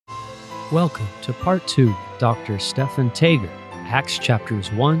Welcome to Part 2 with Dr. Stephan Taeger, Acts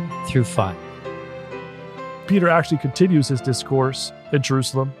chapters 1 through 5. Peter actually continues his discourse in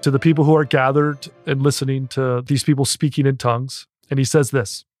Jerusalem to the people who are gathered and listening to these people speaking in tongues. And he says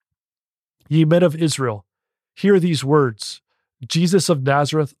this, "Ye men of Israel, hear these words. Jesus of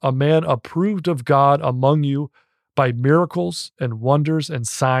Nazareth, a man approved of God among you by miracles and wonders and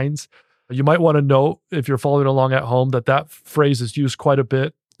signs." You might want to note, if you're following along at home, that phrase is used quite a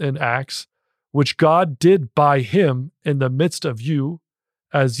bit in Acts, which God did by him in the midst of you,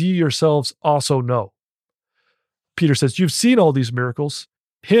 as ye yourselves also know. Peter says, you've seen all these miracles,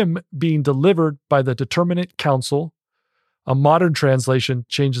 him being delivered by the determinate counsel. A modern translation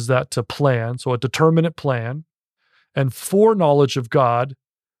changes that to plan, so a determinate plan, and foreknowledge of God,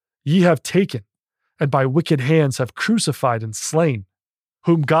 ye have taken, and by wicked hands have crucified and slain,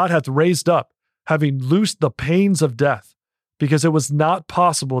 whom God hath raised up, having loosed the pains of death, because it was not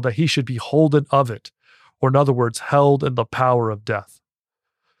possible that he should be holden of it, or in other words, held in the power of death.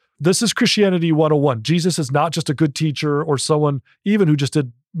 This is Christianity 101. Jesus is not just a good teacher or someone even who just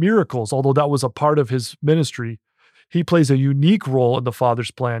did miracles, although that was a part of his ministry. He plays a unique role in the Father's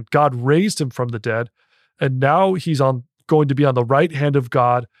plan. God raised him from the dead, and now he's going to be on the right hand of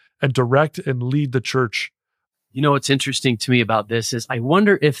God and direct and lead the church. You know, what's interesting to me about this is I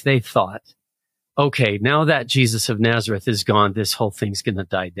wonder if they thought, okay, now that Jesus of Nazareth is gone, this whole thing's going to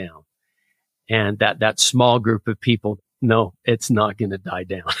die down. And that small group of people, no, it's not going to die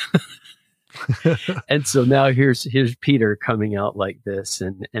down. And so now here's Peter coming out like this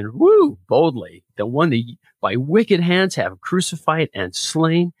and woo, boldly, the one that by wicked hands have crucified and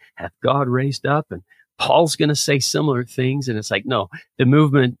slain, hath God raised up. And Paul's going to say similar things. And it's like, no, the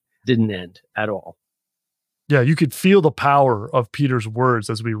movement didn't end at all. Yeah, you could feel the power of Peter's words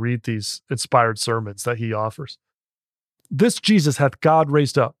as we read these inspired sermons that he offers. This Jesus hath God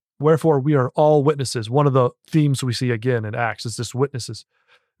raised up, wherefore we are all witnesses. One of the themes we see again in Acts is this witnesses.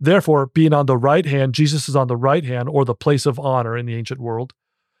 Therefore, being on the right hand, Jesus is on the right hand, or the place of honor in the ancient world,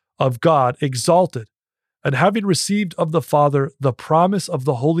 of God, exalted, and having received of the Father the promise of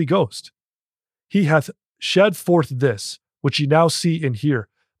the Holy Ghost, he hath shed forth this, which ye now see and hear.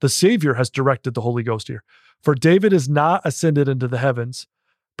 The Savior has directed the Holy Ghost here. For David is not ascended into the heavens,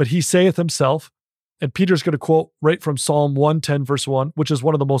 but he saith himself, and Peter's going to quote right from Psalm 110, verse 1, which is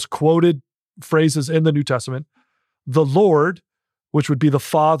one of the most quoted phrases in the New Testament. The Lord, which would be the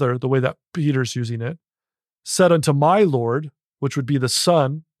Father, the way that Peter's using it, said unto my Lord, which would be the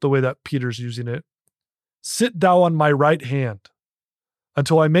Son, the way that Peter's using it, sit thou on my right hand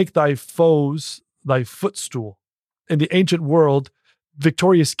until I make thy foes thy footstool. In the ancient world,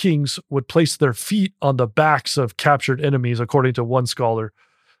 victorious kings would place their feet on the backs of captured enemies, according to one scholar.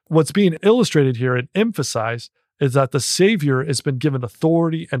 What's being illustrated here and emphasized is that the Savior has been given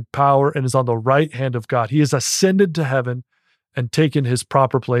authority and power and is on the right hand of God. He has ascended to heaven and taken his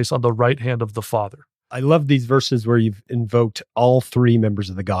proper place on the right hand of the Father. I love these verses where you've invoked all three members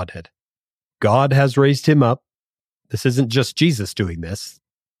of the Godhead. God has raised him up. This isn't just Jesus doing this.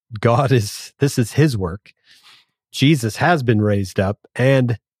 This is his work. Jesus has been raised up,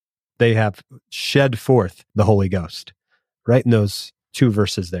 and they have shed forth the Holy Ghost. Right in those two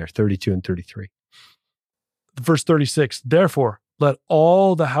verses there, 32 and 33. Verse 36, therefore, let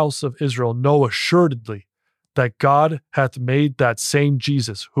all the house of Israel know assuredly that God hath made that same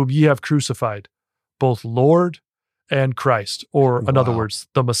Jesus, whom ye have crucified, both Lord and Christ, or in other words,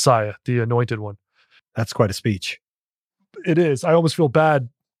 the Messiah, the anointed one. That's quite a speech. It is. I almost feel bad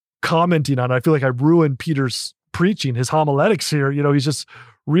commenting on it. I feel like I ruined Peter's preaching, his homiletics here. You know, he's just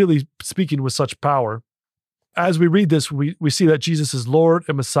really speaking with such power. As we read this, we see that Jesus is Lord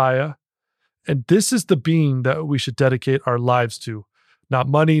and Messiah, and this is the being that we should dedicate our lives to. Not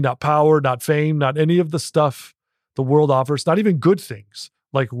money, not power, not fame, not any of the stuff the world offers, not even good things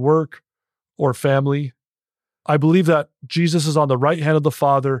like work or family. I believe that Jesus is on the right hand of the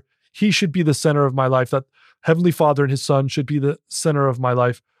Father. He should be the center of my life, that Heavenly Father and his Son should be the center of my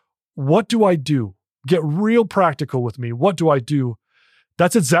life. What do I do? Get real practical with me. What do I do?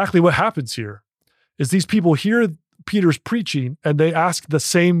 That's exactly what happens here, is these people hear Peter's preaching and they ask the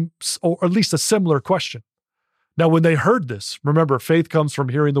same, or at least a similar question. Now, when they heard this, remember, faith comes from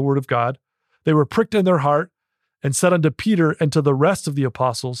hearing the word of God. They were pricked in their heart and said unto Peter and to the rest of the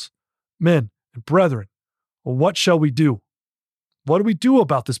apostles, men and brethren, what shall we do? What do we do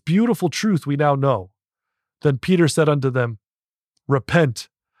about this beautiful truth we now know? Then Peter said unto them, repent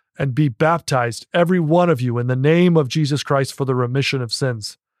and be baptized, every one of you, in the name of Jesus Christ for the remission of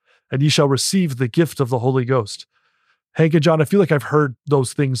sins, and ye shall receive the gift of the Holy Ghost. Hank and John, I feel like I've heard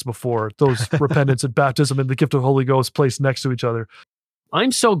those things before, those repentance and baptism and the gift of the Holy Ghost placed next to each other.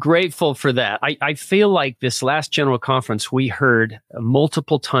 I'm so grateful for that. I feel like this last General Conference, we heard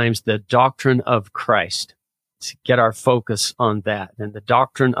multiple times the doctrine of Christ, to get our focus on that. And the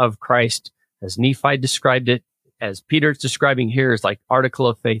doctrine of Christ, as Nephi described it, as Peter's describing here, is like Article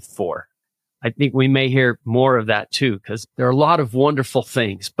of Faith 4. I think we may hear more of that too, because there are a lot of wonderful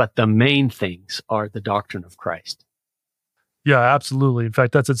things, but the main things are the doctrine of Christ. Yeah, absolutely. In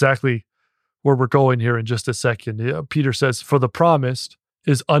fact, that's exactly where we're going here in just a second. Peter says, for the promise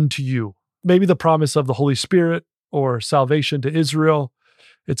is unto you. Maybe the promise of the Holy Spirit or salvation to Israel.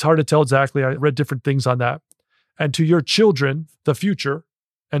 It's hard to tell exactly. I read different things on that. And to your children, the future,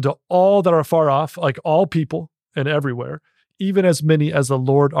 and to all that are far off, like all people and everywhere, even as many as the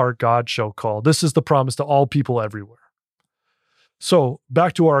Lord our God shall call. This is the promise to all people everywhere. So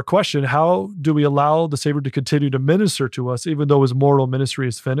back to our question, how do we allow the Savior to continue to minister to us even though his mortal ministry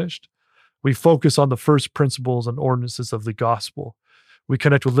is finished? We focus on the first principles and ordinances of the gospel. We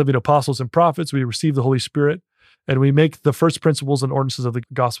connect with living apostles and prophets. We receive the Holy Spirit, and we make the first principles and ordinances of the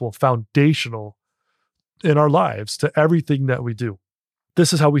gospel foundational in our lives to everything that we do.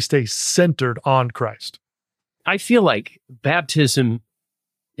 This is how we stay centered on Christ. I feel like baptism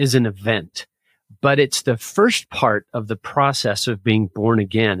is an event, but it's the first part of the process of being born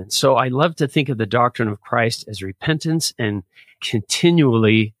again. And so I love to think of the doctrine of Christ as repentance and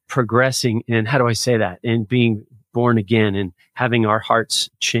continually progressing in, how do I say that, in being born again and having our hearts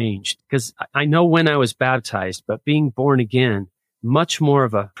changed. Because I know when I was baptized, but being born again, much more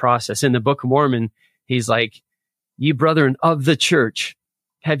of a process. In the Book of Mormon, he's like, ye brethren of the church,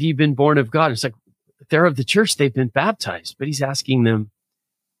 have ye been born of God? It's like, if they're of the church, they've been baptized, but he's asking them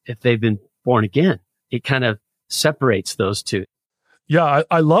if they've been born again. It kind of separates those two. Yeah,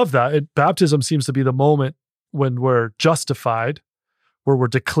 I love that. Baptism seems to be the moment when we're justified, where we're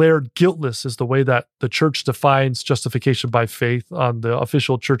declared guiltless, is the way that the church defines justification by faith on the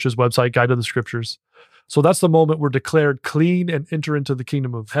official church's website, Guide to the Scriptures. So that's the moment we're declared clean and enter into the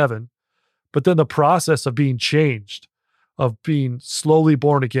kingdom of heaven. But then the process of being changed, of being slowly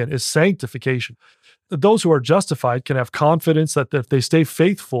born again, is sanctification. Those who are justified can have confidence that if they stay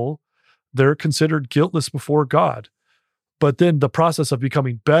faithful, they're considered guiltless before God. But then the process of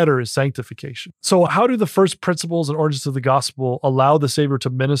becoming better is sanctification. So how do the first principles and origins of the gospel allow the Savior to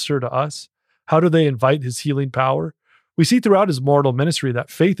minister to us? How do they invite his healing power? We see throughout his mortal ministry that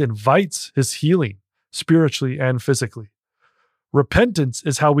faith invites his healing spiritually and physically. Repentance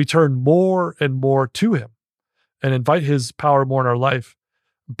is how we turn more and more to him and invite his power more in our life.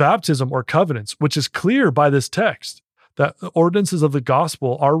 Baptism or covenants, which is clear by this text, that the ordinances of the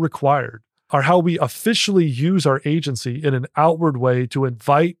gospel are required, are how we officially use our agency in an outward way to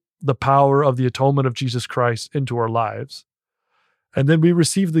invite the power of the atonement of Jesus Christ into our lives. And then we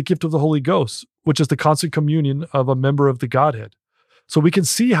receive the gift of the Holy Ghost, which is the constant communion of a member of the Godhead. So we can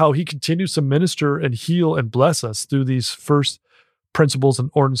see how he continues to minister and heal and bless us through these first principles and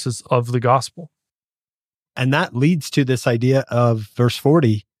ordinances of the gospel. And that leads to this idea of verse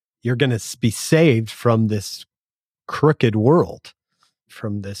 40, you're going to be saved from this crooked world,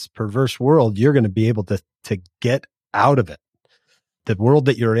 from this perverse world. You're going to be able to get out of it. The world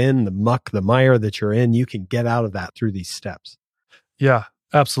that you're in, the muck, the mire that you're in, you can get out of that through these steps. Yeah,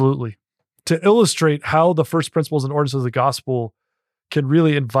 absolutely. To illustrate how the first principles and ordinances of the gospel can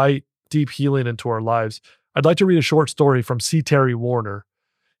really invite deep healing into our lives, I'd like to read a short story from C. Terry Warner.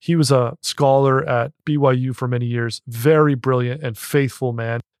 He was a scholar at BYU for many years, very brilliant and faithful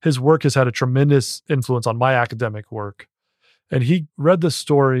man. His work has had a tremendous influence on my academic work. And he read this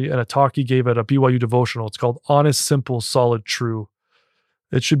story in a talk he gave at a BYU devotional. It's called Honest, Simple, Solid, True.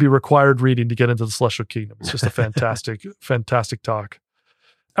 It should be required reading to get into the celestial kingdom. It's just a fantastic, fantastic talk.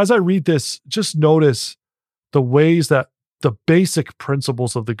 As I read this, just notice the ways that the basic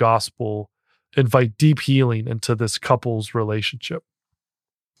principles of the gospel invite deep healing into this couple's relationship.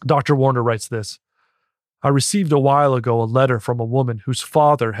 Dr. Warner writes this: I received a while ago a letter from a woman whose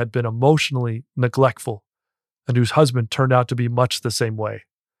father had been emotionally neglectful and whose husband turned out to be much the same way.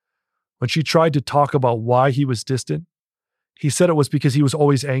 When she tried to talk about why he was distant, he said it was because he was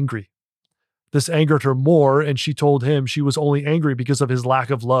always angry. This angered her more, and she told him she was only angry because of his lack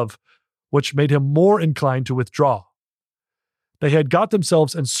of love, which made him more inclined to withdraw. They had got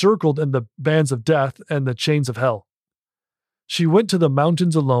themselves encircled in the bands of death and the chains of hell. She went to the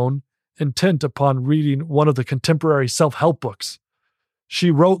mountains alone, intent upon reading one of the contemporary self-help books.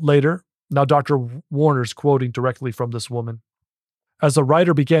 She wrote later, now Dr. Warner's quoting directly from this woman, as the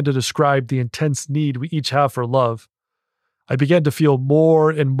writer began to describe the intense need we each have for love, I began to feel more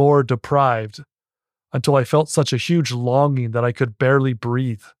and more deprived until I felt such a huge longing that I could barely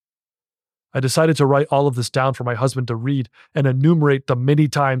breathe. I decided to write all of this down for my husband to read and enumerate the many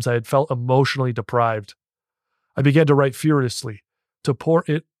times I had felt emotionally deprived. I began to write furiously, to pour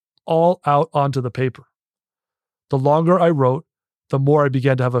it all out onto the paper. The longer I wrote, the more I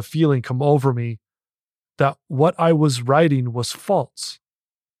began to have a feeling come over me that what I was writing was false.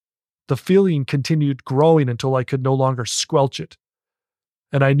 The feeling continued growing until I could no longer squelch it.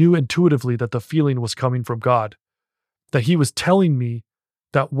 And I knew intuitively that the feeling was coming from God, that He was telling me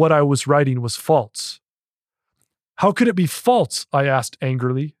that what I was writing was false. How could it be false? I asked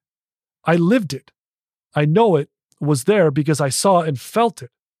angrily. I lived it. I know it was there because I saw and felt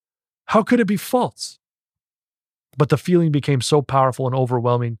it. How could it be false? But the feeling became so powerful and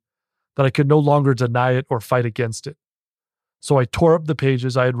overwhelming that I could no longer deny it or fight against it. So I tore up the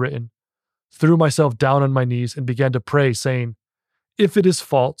pages I had written, threw myself down on my knees, and began to pray, saying, "If it is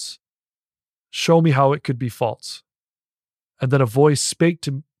false, show me how it could be false." And then a voice spake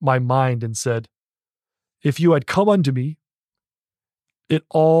to my mind and said, "If you had come unto me, it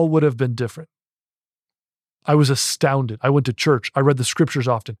all would have been different." I was astounded. I went to church. I read the scriptures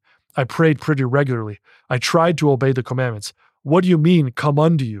often. I prayed pretty regularly. I tried to obey the commandments. What do you mean, come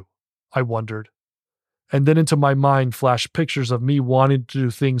unto you? I wondered. And then into my mind flashed pictures of me wanting to do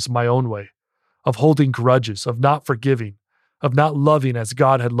things my own way, of holding grudges, of not forgiving, of not loving as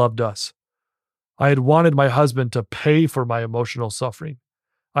God had loved us. I had wanted my husband to pay for my emotional suffering.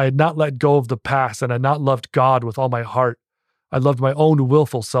 I had not let go of the past and had not loved God with all my heart. I loved my own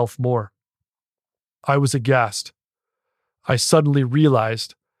willful self more. I was aghast. I suddenly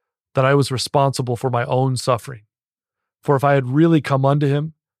realized that I was responsible for my own suffering. For if I had really come unto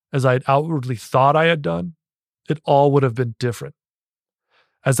Him, as I had outwardly thought I had done, it all would have been different.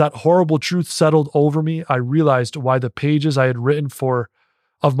 As that horrible truth settled over me, I realized why the pages I had written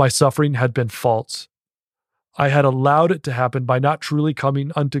of my suffering had been false. I had allowed it to happen by not truly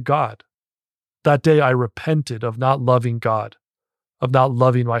coming unto God. That day I repented of not loving God, of not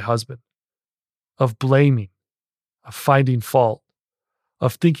loving my husband, of blaming, of finding fault,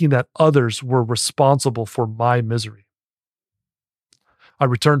 of thinking that others were responsible for my misery. I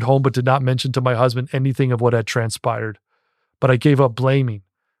returned home but did not mention to my husband anything of what had transpired, but I gave up blaming,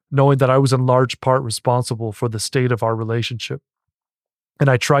 knowing that I was in large part responsible for the state of our relationship. And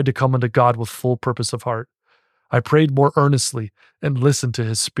I tried to come unto God with full purpose of heart. I prayed more earnestly and listened to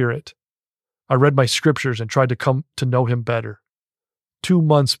His Spirit. I read my scriptures and tried to come to know Him better. 2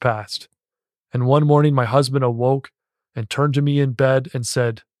 months passed, and one morning my husband awoke and turned to me in bed and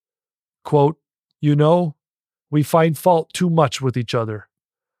said, quote, "You know, we find fault too much with each other.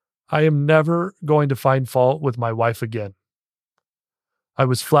 I am never going to find fault with my wife again." I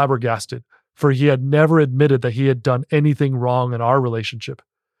was flabbergasted, for he had never admitted that he had done anything wrong in our relationship.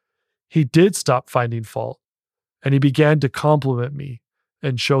 He did stop finding fault, and he began to compliment me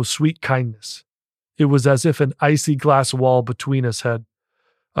and show sweet kindness. It was as if an icy glass wall between us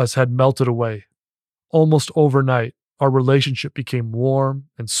had melted away. Almost overnight, our relationship became warm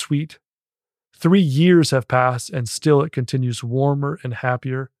and sweet. 3 years have passed, and still it continues warmer and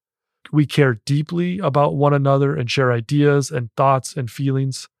happier. We care deeply about one another and share ideas and thoughts and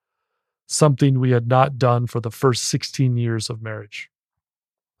feelings, something we had not done for the first 16 years of marriage.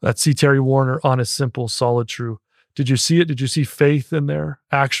 That's C. Terry Warner, Honest, Simple, Solid, True. Did you see it? Did you see faith in there?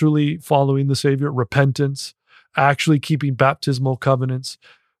 Actually following the Savior, repentance, actually keeping baptismal covenants,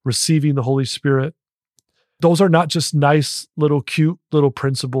 receiving the Holy Spirit. Those are not just nice little cute little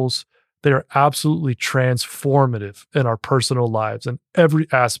principles. They are absolutely transformative in our personal lives and every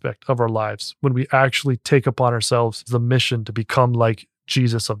aspect of our lives when we actually take upon ourselves the mission to become like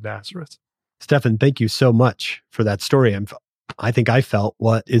Jesus of Nazareth. Stephan, thank you so much for that story. I think I felt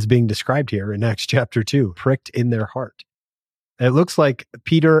what is being described here in Acts chapter 2, pricked in their heart. It looks like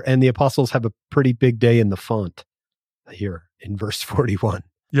Peter and the apostles have a pretty big day in the font here in verse 41.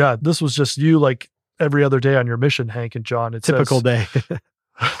 Yeah, this was just you like every other day on your mission, Hank and John. It Typical day.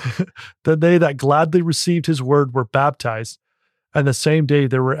 Then they that gladly received his word were baptized, and the same day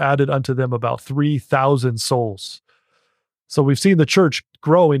there were added unto them about 3,000 souls. So we've seen the church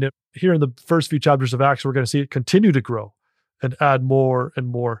growing. Here in the first few chapters of Acts, we're going to see it continue to grow and add more and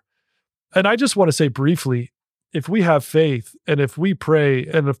more. And I just want to say briefly, if we have faith and if we pray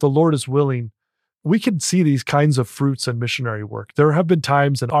and if the Lord is willing, we can see these kinds of fruits in missionary work. There have been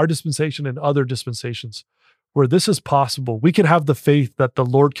times in our dispensation and other dispensations where this is possible. We can have the faith that the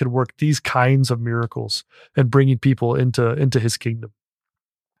Lord can work these kinds of miracles and bringing people into His kingdom.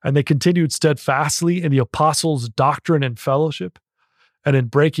 And they continued steadfastly in the apostles' doctrine and fellowship, and in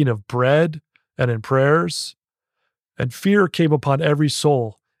breaking of bread, and in prayers. And fear came upon every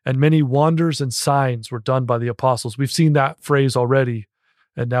soul, and many wonders and signs were done by the apostles. We've seen that phrase already.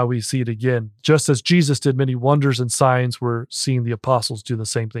 And now we see it again. Just as Jesus did many wonders and signs, we're seeing the apostles do the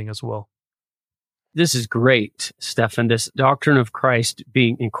same thing as well. This is great, Stephan. This doctrine of Christ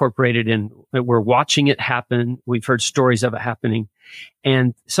being incorporated in, we're watching it happen. We've heard stories of it happening.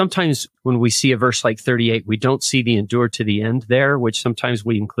 And sometimes when we see a verse like 38, we don't see the endure to the end there, which sometimes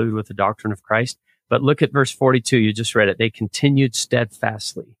we include with the doctrine of Christ. But look at verse 42. You just read it. They continued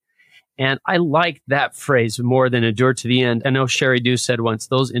steadfastly. And I like that phrase more than endure to the end. I know Sherry Dew said once,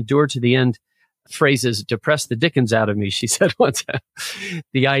 those endure to the end phrases depress the dickens out of me, she said once.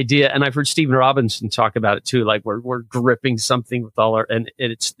 The idea, and I've heard Stephen Robinson talk about it too, like we're gripping something with all our, and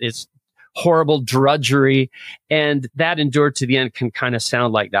it's horrible drudgery, and that endure to the end can kind of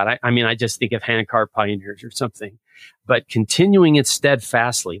sound like that. I mean, I just think of handcar pioneers or something, but continuing it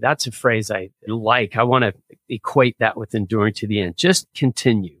steadfastly, that's a phrase I like. I want to equate that with enduring to the end. Just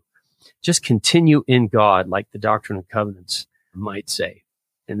continue in God, like the Doctrine and Covenants might say.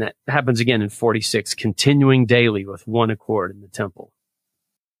 And that happens again in 46, continuing daily with one accord in the temple.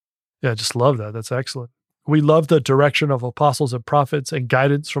 Yeah, I just love that. That's excellent. We love the direction of apostles and prophets and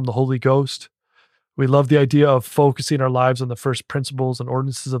guidance from the Holy Ghost. We love the idea of focusing our lives on the first principles and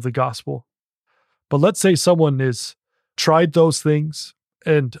ordinances of the gospel. But let's say someone has tried those things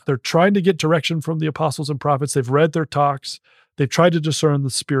and they're trying to get direction from the apostles and prophets. They've read their talks. They've tried to discern the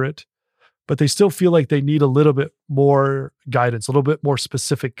Spirit, but they still feel like they need a little bit more guidance, a little bit more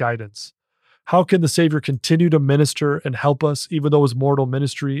specific guidance. How can the Savior continue to minister and help us, even though his mortal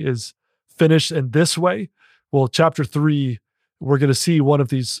ministry is finished in this way? Well, chapter 3, we're going to see one of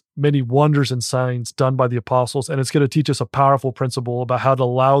these many wonders and signs done by the apostles, and it's going to teach us a powerful principle about how to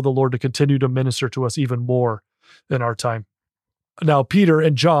allow the Lord to continue to minister to us even more in our time. Now, Peter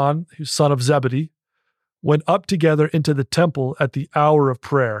and John, who's son of Zebedee, went up together into the temple at the hour of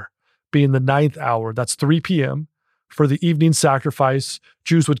prayer, being the 9th hour, that's 3 p.m., for the evening sacrifice.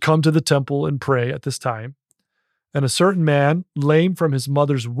 Jews would come to the temple and pray at this time. And a certain man, lame from his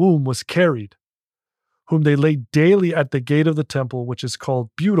mother's womb, was carried, whom they laid daily at the gate of the temple, which is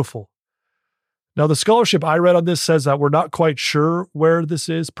called Beautiful. Now, the scholarship I read on this says that we're not quite sure where this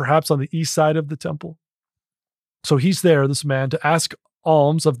is, perhaps on the east side of the temple. So he's there, this man, to ask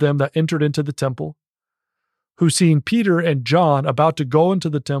alms of them that entered into the temple, who, seeing Peter and John about to go into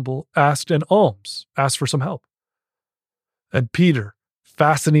the temple, asked an alms, asked for some help. And Peter,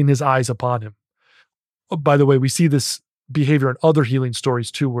 fastening his eyes upon him. Oh, by the way, we see this behavior in other healing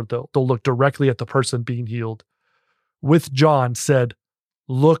stories too, where they'll look directly at the person being healed. With John said,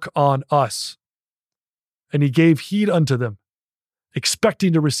 "Look on us." And he gave heed unto them,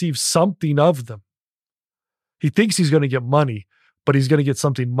 expecting to receive something of them. He thinks he's going to get money, but he's going to get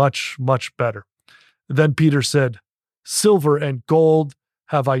something much, much better. Then Peter said, "Silver and gold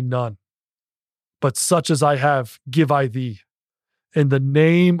have I none, but such as I have give I thee. In the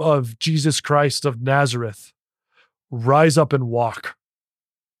name of Jesus Christ of Nazareth, rise up and walk."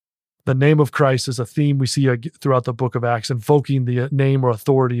 The name of Christ is a theme we see throughout the book of Acts, invoking the name or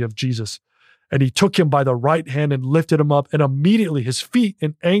authority of Jesus. And he took him by the right hand and lifted him up, and immediately his feet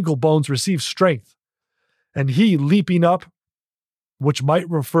and ankle bones received strength. And he, leaping up, which might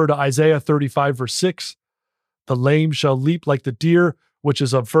refer to Isaiah 35, verse 6, "The lame shall leap like the deer," which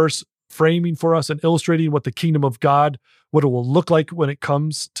is a verse framing for us and illustrating what the kingdom of God, what it will look like when it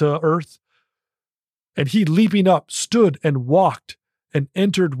comes to earth. And he, leaping up, stood and walked and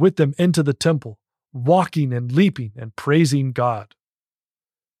entered with them into the temple, walking and leaping and praising God.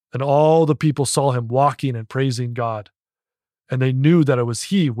 And all the people saw him walking and praising God. And they knew that it was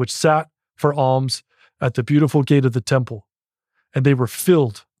he which sat for alms at the beautiful gate of the temple. And they were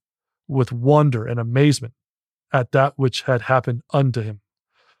filled with wonder and amazement at that which had happened unto him.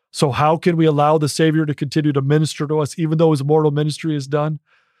 So how can we allow the Savior to continue to minister to us, even though his mortal ministry is done?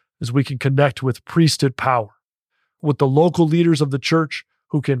 As we can connect with priesthood power, with the local leaders of the church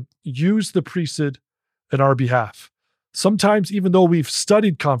who can use the priesthood in our behalf. Sometimes, even though we've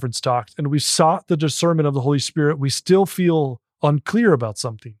studied conference talks and we've sought the discernment of the Holy Spirit, we still feel unclear about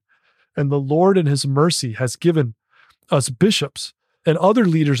something. And the Lord in his mercy has given us bishops and other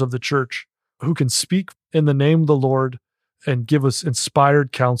leaders of the church who can speak in the name of the Lord and give us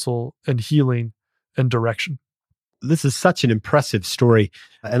inspired counsel and healing and direction. This is such an impressive story,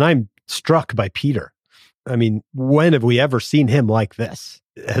 and I'm struck by Peter. I mean, when have we ever seen him like this?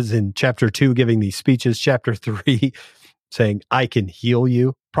 As in chapter 2, giving these speeches, chapter 3, saying, "I can heal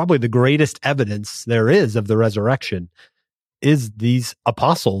you." Probably the greatest evidence there is of the resurrection is these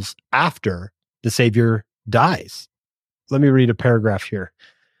apostles after the Savior dies. Let me read a paragraph here.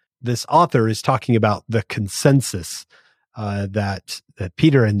 This author is talking about the consensus that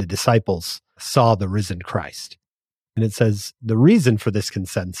Peter and the disciples saw the risen Christ. And it says the reason for this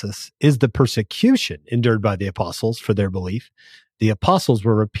consensus is the persecution endured by the apostles for their belief. The apostles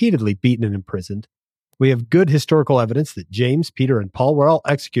were repeatedly beaten and imprisoned. We have good historical evidence that James, Peter, and Paul were all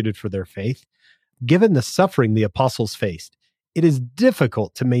executed for their faith. Given the suffering the apostles faced, it is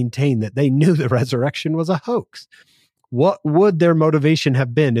difficult to maintain that they knew the resurrection was a hoax. What would their motivation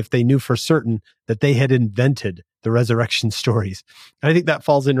have been if they knew for certain that they had invented the resurrection stories? And I think that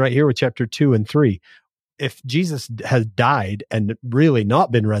falls in right here with chapter 2 and 3. If Jesus has died and really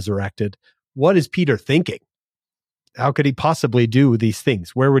not been resurrected, what is Peter thinking? How could he possibly do these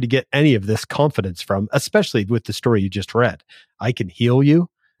things? Where would he get any of this confidence from, especially with the story you just read? I can heal you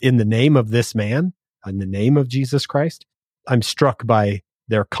in the name of this man, in the name of Jesus Christ. I'm struck by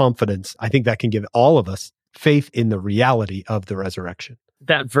their confidence. I think that can give all of us faith in the reality of the resurrection.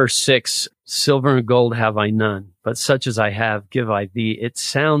 That verse 6, silver and gold have I none, but such as I have give I thee. It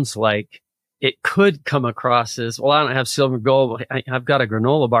sounds like it could come across as, well, I don't have silver and gold. I've got a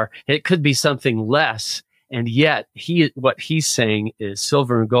granola bar. It could be something less. And yet what he's saying is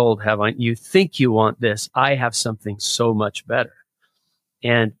silver and gold have I. You think you want this. I have something so much better.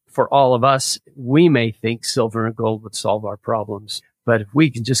 And for all of us, we may think silver and gold would solve our problems. But if we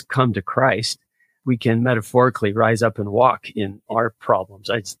can just come to Christ, we can metaphorically rise up and walk in our problems.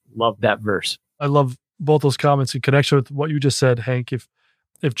 I just love that verse. I love both those comments in connection with what you just said, Hank.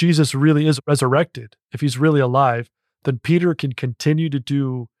 If Jesus really is resurrected, if he's really alive, then Peter can continue to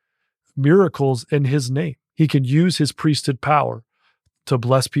do miracles in his name. He can use his priesthood power to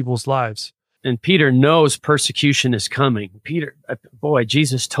bless people's lives. And Peter knows persecution is coming.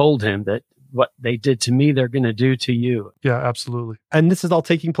 Jesus told him that what they did to me, they're going to do to you. Yeah, absolutely. And this is all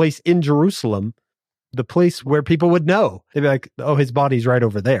taking place in Jerusalem, the place where people would know. They'd be like, oh, his body's right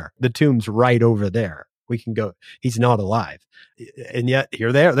over there. The tomb's right over there. We can go. He's not alive. And yet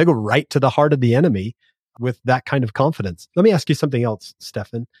here they are. They go right to the heart of the enemy with that kind of confidence. Let me ask you something else,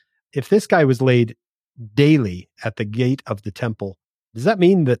 Stephan. If this guy was laid daily at the gate of the temple, does that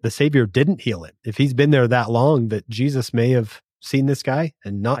mean that the Savior didn't heal him? If he's been there that long, that Jesus may have seen this guy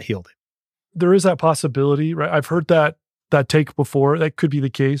and not healed him? There is that possibility, right? I've heard that take before. That could be the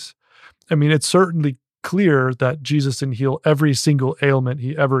case. I mean, it's certainly clear that Jesus didn't heal every single ailment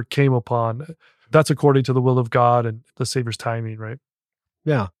he ever came upon. That's according to the will of God and the Savior's timing, right?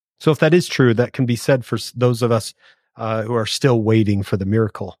 Yeah. So if that is true, that can be said for those of us who are still waiting for the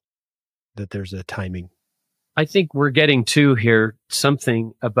miracle, that there's a timing. I think we're getting to here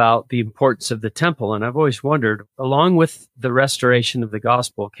something about the importance of the temple. And I've always wondered, along with the restoration of the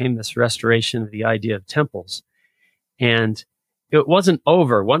gospel came this restoration of the idea of temples. And it wasn't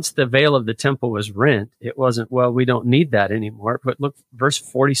over. Once the veil of the temple was rent, it wasn't, well, we don't need that anymore. But look, verse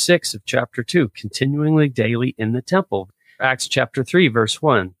 46 of chapter 2, continually daily in the temple. Acts chapter 3, verse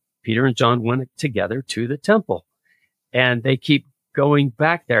 1, Peter and John went together to the temple. And they keep going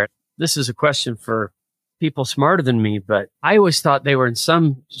back there. This is a question for people smarter than me, but I always thought they were in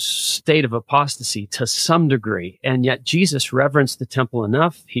some state of apostasy to some degree. And yet Jesus reverenced the temple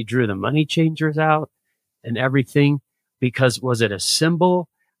enough. He drew the money changers out and everything, because was it a symbol?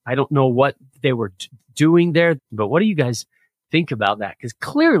 I don't know what they were doing there, but what do you guys think about that? Because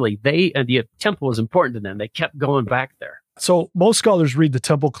clearly the temple was important to them. They kept going back there. So most scholars read the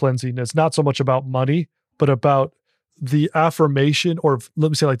temple cleansing as not so much about money, but about the affirmation, or let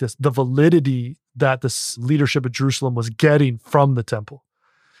me say it like this, the validity that the leadership of Jerusalem was getting from the temple.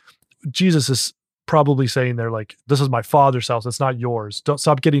 Jesus is probably saying there, like, this is my Father's house. It's not yours. Don't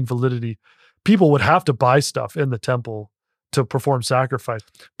stop getting validity. People would have to buy stuff in the temple to perform sacrifice.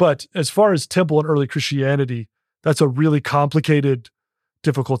 But as far as temple and early Christianity, that's a really complicated,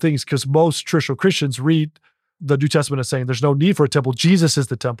 difficult thing, because most traditional Christians read the New Testament as saying there's no need for a temple. Jesus is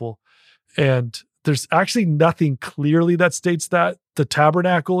the temple. And there's actually nothing clearly that states that the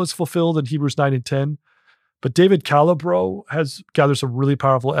tabernacle is fulfilled in Hebrews 9 and 10. But David Calabro has gathered some really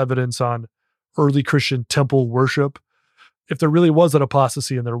powerful evidence on early Christian temple worship. If there really was an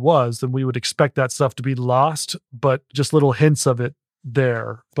apostasy, and there was, then we would expect that stuff to be lost, but just little hints of it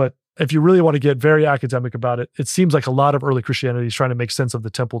there. But if you really want to get very academic about it, it seems like a lot of early Christianity is trying to make sense of the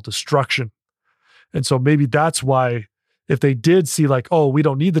temple destruction. And so maybe that's why, if they did see like, oh, we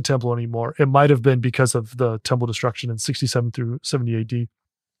don't need the temple anymore, it might have been because of the temple destruction in 67 through 70 AD.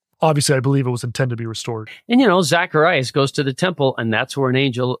 Obviously, I believe it was intended to be restored. And, Zacharias goes to the temple, and that's where an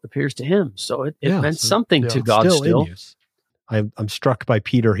angel appears to him. So it meant something to God still. I'm struck by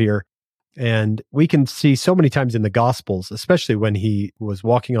Peter here. And we can see so many times in the Gospels, especially when he was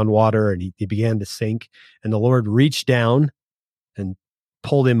walking on water and he began to sink, and the Lord reached down and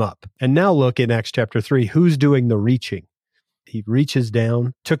pulled him up. And now look in Acts chapter 3, who's doing the reaching? He reaches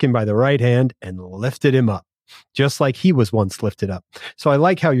down, took him by the right hand, and lifted him up. just like he was once lifted up. So I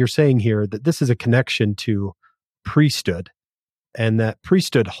like how you're saying here that this is a connection to priesthood, and that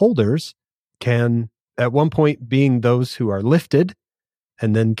priesthood holders can, at one point, being those who are lifted,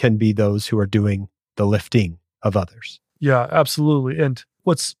 and then can be those who are doing the lifting of others. Yeah, absolutely. And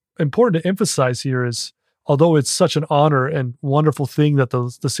what's important to emphasize here is, although it's such an honor and wonderful thing that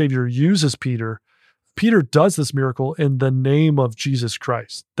the Savior uses Peter, Peter does this miracle in the name of Jesus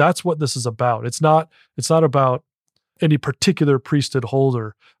Christ. That's what this is about. It's not about any particular priesthood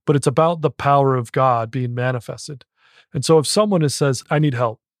holder, but it's about the power of God being manifested. And so if someone says, I need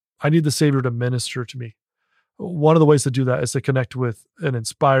help, I need the Savior to minister to me, one of the ways to do that is to connect with an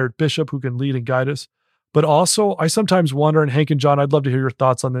inspired bishop who can lead and guide us. But also, I sometimes wonder, and Hank and John, I'd love to hear your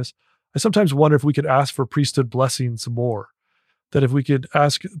thoughts on this. I sometimes wonder if we could ask for priesthood blessings more. That if we could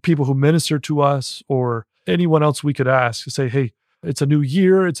ask people who minister to us or anyone else we could ask, say, hey, it's a new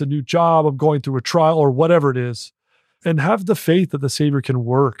year, it's a new job, I'm going through a trial or whatever it is, and have the faith that the Savior can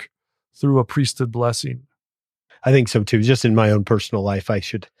work through a priesthood blessing. I think so too. Just in my own personal life, I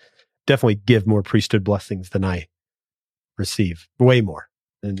should definitely give more priesthood blessings than I receive, way more.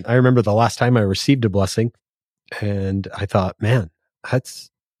 And I remember the last time I received a blessing, and I thought, man, it's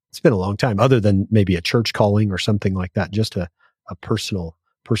been a long time, other than maybe a church calling or something like that, just a personal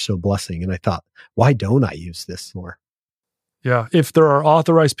blessing. And I thought, why don't I use this more? Yeah, if there are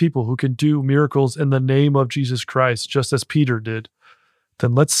authorized people who can do miracles in the name of Jesus Christ, just as Peter did,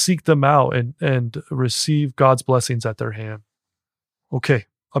 then let's seek them out and receive God's blessings at their hand. Okay,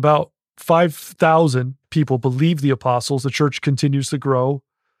 about 5,000 people believe the apostles. The church continues to grow.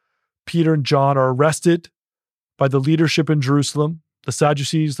 Peter and John are arrested by the leadership in Jerusalem, the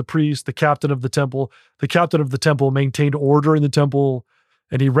Sadducees, the priests, the captain of the temple. The captain of the temple maintained order in the temple,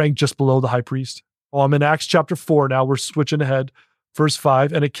 and he ranked just below the high priest. Well, I'm in Acts chapter 4 now. We're switching ahead. Verse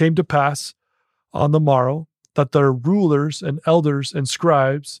 5, and it came to pass on the morrow that the rulers and elders and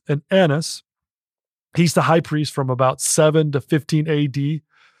scribes and Annas, he's the high priest from about 7 to 15 AD,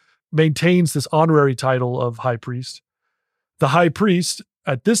 maintains this honorary title of high priest. The high priest,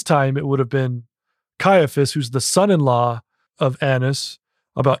 at this time, it would have been Caiaphas, who's the son-in-law of Annas,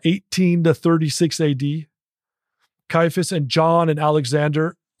 about 18 to 36 AD. Caiaphas and John and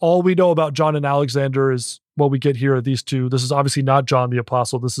Alexander. All we know about John and Alexander is what we get here are these two. This is obviously not John the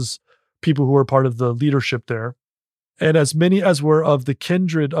Apostle. This is people who are part of the leadership there. And as many as were of the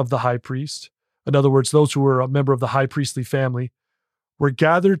kindred of the high priest, in other words, those who were a member of the high priestly family, were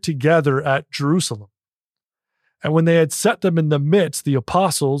gathered together at Jerusalem. And when they had set them in the midst, the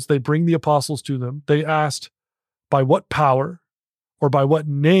apostles, they bring the apostles to them. They asked, by what power or by what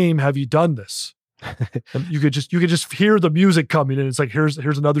name have you done this? And you could just hear the music coming in. It's like, here's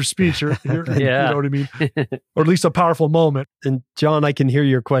another speech. Here, Yeah. You know what I mean? Or at least a powerful moment. And John, I can hear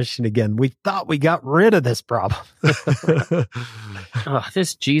your question again. We thought we got rid of this problem.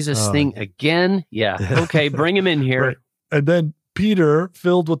 This Jesus thing again? Yeah. Okay, bring him in here. Right. And then Peter,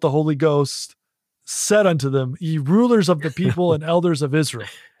 filled with the Holy Ghost, said unto them, ye rulers of the people and elders of Israel,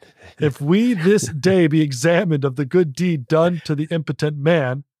 if we this day be examined of the good deed done to the impotent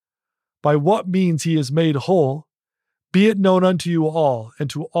man, by what means he is made whole, be it known unto you all and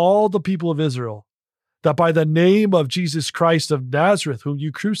to all the people of Israel, that by the name of Jesus Christ of Nazareth, whom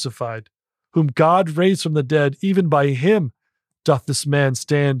you crucified, whom God raised from the dead, even by him doth this man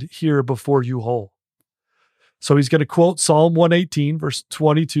stand here before you whole. So he's going to quote Psalm 118, verse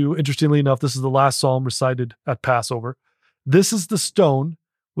 22. Interestingly enough, this is the last psalm recited at Passover. This is the stone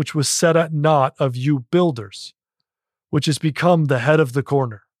which was set at naught of you builders, which has become the head of the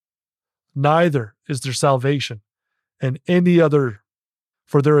corner. Neither is there salvation in any other,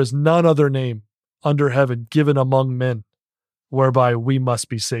 for there is none other name under heaven given among men whereby we must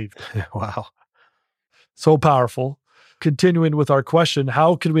be saved. Wow. So powerful. Continuing with our question,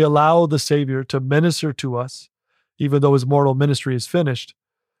 how can we allow the Savior to minister to us, even though his mortal ministry is finished?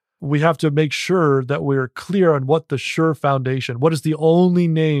 We have to make sure that we're clear on what the sure foundation, what is the only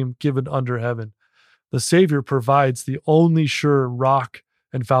name given under heaven. The Savior provides the only sure rock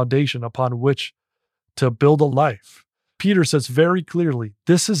and foundation upon which to build a life. Peter says very clearly,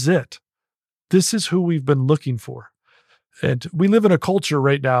 this is it. This is who we've been looking for. And we live in a culture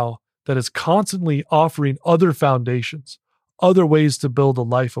right now that is constantly offering other foundations, other ways to build a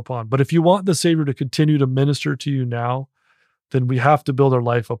life upon. But if you want the Savior to continue to minister to you now, then we have to build our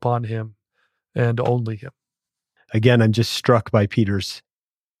life upon him and only him. Again, I'm just struck by Peter's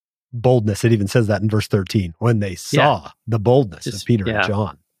boldness. It even says that in verse 13. When they saw the boldness of Peter and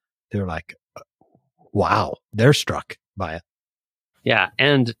John, they were like, wow, they're struck by it. Yeah,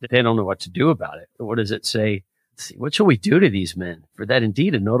 and they don't know what to do about it. What does it say? Let's see, what shall we do to these men? For that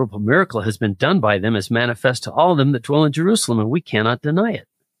indeed a notable miracle has been done by them, as manifest to all of them that dwell in Jerusalem, and we cannot deny it.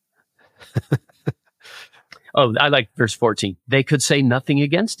 Oh, I like verse 14. They could say nothing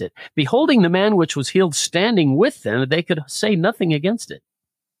against it. Beholding the man which was healed standing with them, they could say nothing against it.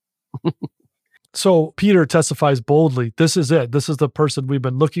 So Peter testifies boldly, this is it. This is the person we've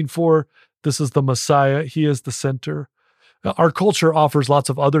been looking for. This is the Messiah. He is the center. Our culture offers lots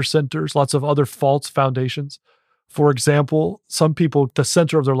of other centers, lots of other false foundations. For example, some people, the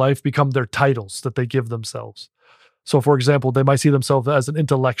center of their life become their titles that they give themselves. So for example, they might see themselves as an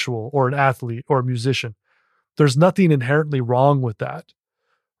intellectual or an athlete or a musician. There's nothing inherently wrong with that.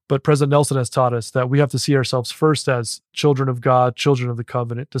 But President Nelson has taught us that we have to see ourselves first as children of God, children of the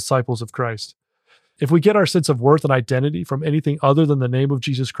covenant, disciples of Christ. If we get our sense of worth and identity from anything other than the name of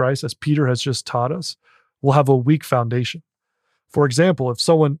Jesus Christ, as Peter has just taught us, we'll have a weak foundation. For example, if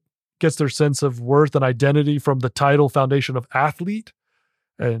someone gets their sense of worth and identity from the title foundation of athlete,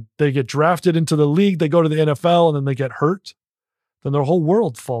 and they get drafted into the league, they go to the NFL, and then they get hurt, then their whole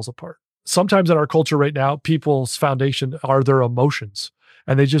world falls apart. Sometimes in our culture right now, people's foundation are their emotions,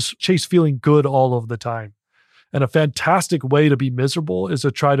 and they just chase feeling good all of the time. And a fantastic way to be miserable is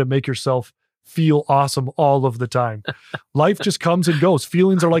to try to make yourself feel awesome all of the time. Life just comes and goes.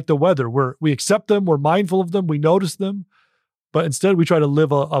 Feelings are like the weather. We accept them, we're mindful of them, we notice them, but instead we try to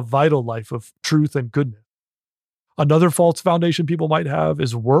live a vital life of truth and goodness. Another false foundation people might have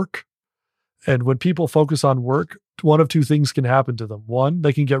is work. And when people focus on work, one of two things can happen to them. One,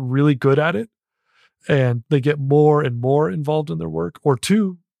 they can get really good at it and they get more and more involved in their work. Or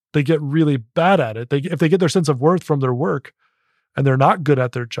two, they get really bad at it. If they get their sense of worth from their work and they're not good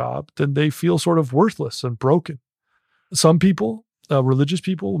at their job, then they feel sort of worthless and broken. Some people, religious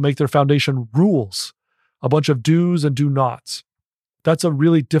people, will make their foundation rules, a bunch of do's and do nots. That's a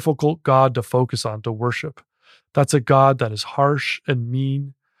really difficult God to focus on, to worship. That's a God that is harsh and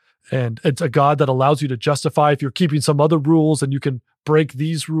mean. And it's a God that allows you to justify if you're keeping some other rules and you can break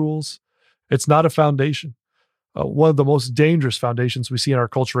these rules. It's not a foundation. One of the most dangerous foundations we see in our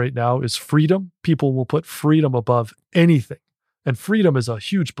culture right now is freedom. People will put freedom above anything. And freedom is a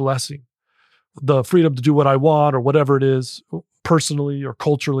huge blessing. The freedom to do what I want or whatever it is, personally or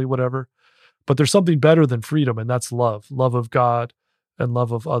culturally, whatever. But there's something better than freedom, and that's love of God and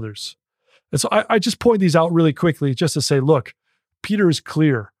love of others. And so I just point these out really quickly just to say, look, Peter is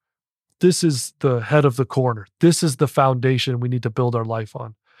clear. This is the head of the corner. This is the foundation we need to build our life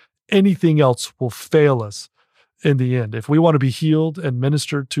on. Anything else will fail us in the end. If we want to be healed and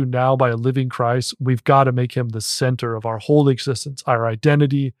ministered to now by a living Christ, we've got to make him the center of our whole existence, our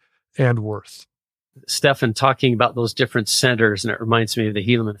identity and worth. Stephan talking about those different centers, and it reminds me of the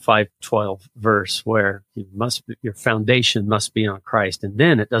Helaman 5:12 verse where your foundation must be on Christ, and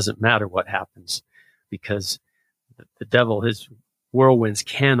then it doesn't matter what happens, because the devil, his whirlwinds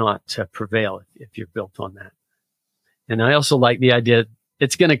cannot prevail if you're built on that. And I also like the idea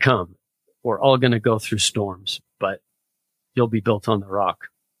it's going to come. We're all going to go through storms, but you'll be built on the rock.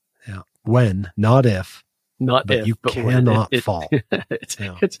 Yeah. When, not if. Not but if, you but cannot fall.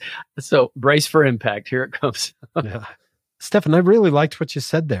 So brace for impact. Here it comes. Yeah. Stephan, I really liked what you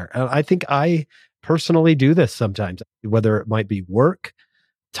said there. And I think I personally do this sometimes, whether it might be work,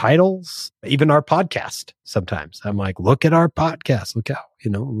 titles, even our podcast. Sometimes I'm like, look at our podcast.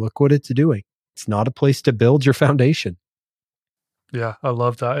 Look what it's doing. It's not a place to build your foundation. Yeah, I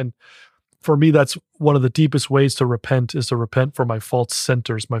love that. And for me, that's one of the deepest ways to repent, is to repent for my false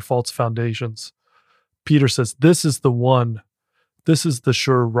centers, my false foundations. Peter says, this is the one, this is the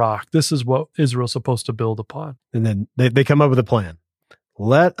sure rock. This is what Israel's supposed to build upon. And then they come up with a plan.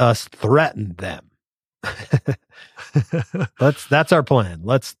 Let us threaten them. That's our plan.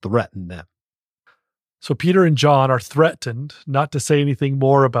 Let's threaten them. So Peter and John are threatened not to say anything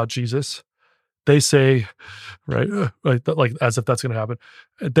more about Jesus. They say, right, like as if that's going to happen.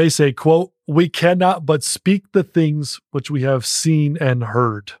 They say, quote, "We cannot but speak the things which we have seen and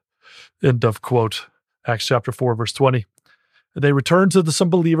heard." End of quote. Acts chapter 4, verse 20. They return to some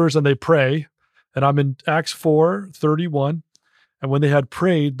believers and they pray. And I'm in Acts 4:31. And when they had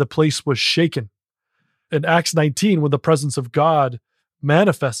prayed, the place was shaken. In Acts 19, when the presence of God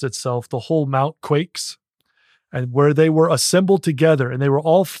manifests itself, the whole mount quakes. And where they were assembled together, and they were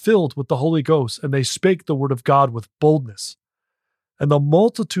all filled with the Holy Ghost, and they spake the word of God with boldness. And the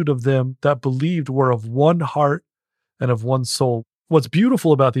multitude of them that believed were of one heart and of one soul. What's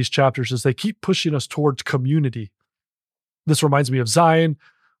beautiful about these chapters is they keep pushing us towards community. This reminds me of Zion,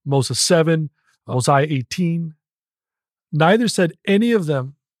 Moses 7, Mosiah 18. Neither said any of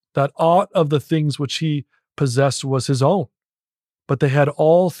them that aught of the things which he possessed was his own, but they had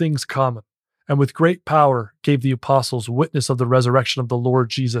all things common. and with great power gave the apostles witness of the resurrection of the Lord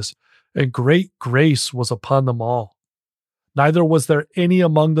Jesus, and great grace was upon them all. Neither was there any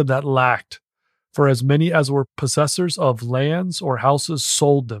among them that lacked, for as many as were possessors of lands or houses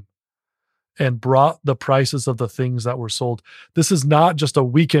sold them, and brought the prices of the things that were sold. This is not just a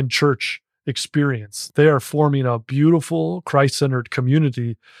weekend church experience. They are forming a beautiful, Christ-centered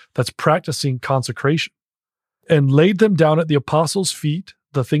community that's practicing consecration, and laid them down at the apostles' feet,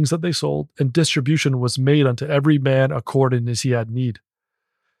 the things that they sold, and distribution was made unto every man according as he had need.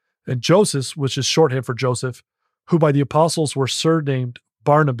 And Joseph, which is shorthand for Joseph, who by the apostles were surnamed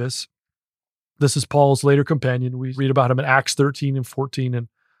Barnabas, this is Paul's later companion. We read about him in Acts 13 and 14 and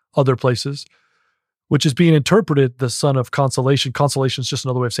other places, which is being interpreted the son of consolation. Consolation is just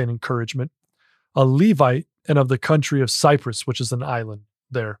another way of saying encouragement. A Levite, and of the country of Cyprus, which is an island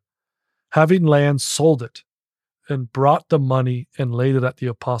there, having land, sold it, and brought the money and laid it at the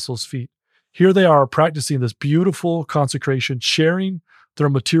apostles' feet. Here they are practicing this beautiful consecration, sharing their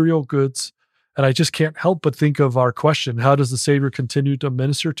material goods. And I just can't help but think of our question: how does the Savior continue to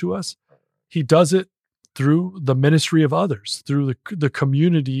minister to us? He does it through the ministry of others, through the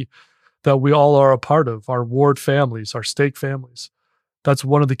community that we all are a part of, our ward families, our stake families. That's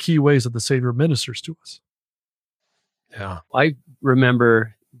one of the key ways that the Savior ministers to us. Yeah. I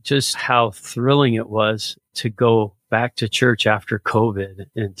remember just how thrilling it was to go back to church after COVID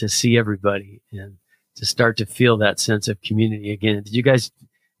and to see everybody and to start to feel that sense of community again. Did you guys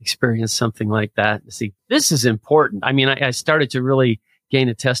experience something like that? To see, this is important. I mean, I started to really gain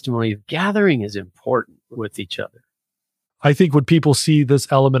a testimony of gathering is important with each other. I think when people see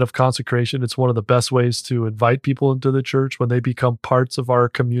this element of consecration, it's one of the best ways to invite people into the church when they become parts of our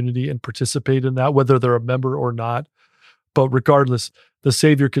community and participate in that, whether they're a member or not. But regardless, the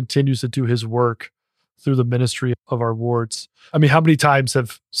Savior continues to do his work through the ministry of our wards. I mean, how many times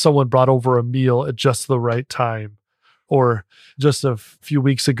have someone brought over a meal at just the right time? Or just a few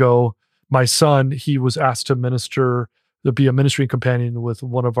weeks ago, my son, he was asked to be a ministry companion with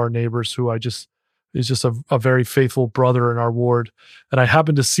one of our neighbors who is just a very faithful brother in our ward. And I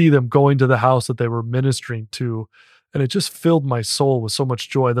happened to see them going to the house that they were ministering to. And it just filled my soul with so much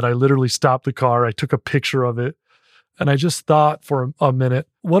joy that I literally stopped the car. I took a picture of it. And I just thought for a minute,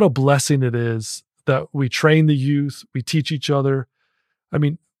 what a blessing it is that we train the youth, we teach each other. I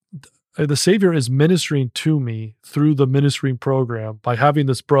mean, the Savior is ministering to me through the ministering program by having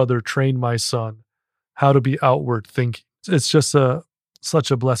this brother train my son how to be outward thinking. It's just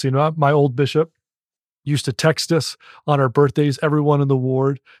such a blessing. My old bishop used to text us on our birthdays, everyone in the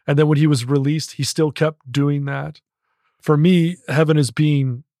ward. And then when he was released, he still kept doing that. For me, heaven is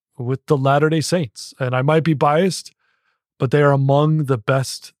being with the Latter-day Saints. And I might be biased, but they are among the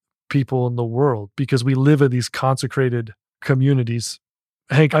best people in the world because we live in these consecrated communities.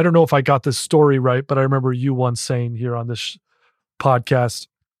 Hank, I don't know if I got this story right, but I remember you once saying here on this podcast,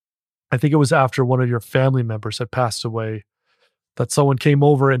 I think it was after one of your family members had passed away, that someone came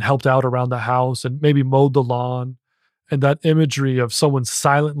over and helped out around the house and maybe mowed the lawn. And that imagery of someone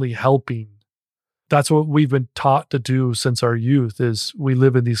silently helping, that's what we've been taught to do since our youth, is we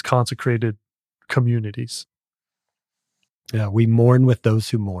live in these consecrated communities. Yeah, we mourn with those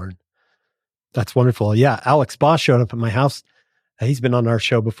who mourn. That's wonderful. Yeah, Alex Boss showed up at my house. He's been on our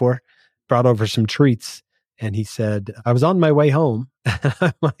show before, brought over some treats. And he said, I was on my way home.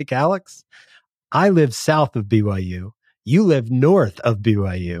 I'm like, Alex, I live south of BYU. You live north of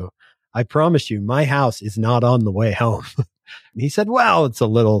BYU. I promise you, my house is not on the way home. And he said, well, it's a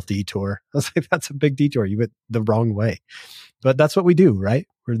little detour. I was like, that's a big detour. You went the wrong way. But that's what we do, right?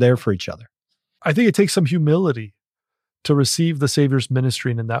 We're there for each other. I think it takes some humility to receive the Savior's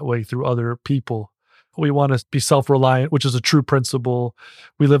ministry in that way through other people. We want to be self-reliant, which is a true principle.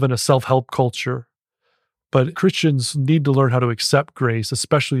 We live in a self-help culture. But Christians need to learn how to accept grace,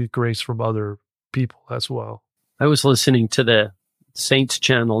 especially grace from other people as well. I was listening to the Saints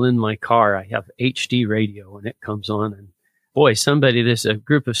channel in my car. I have HD radio and it comes on. And boy, there's a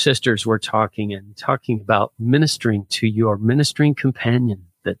group of sisters were talking about ministering to your ministering companion,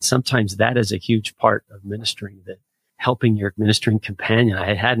 that sometimes that is a huge part of ministering, that helping your ministering companion.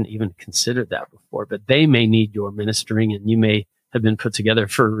 I hadn't even considered that before, but they may need your ministering and you may have been put together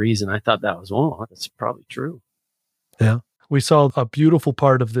for a reason. I thought that was, that's probably true. Yeah. We saw a beautiful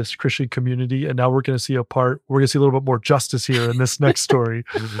part of this Christian community, and now we're going to see a little bit more justice here in this next story.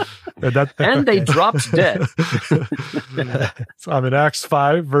 And they dropped dead. So I'm in Acts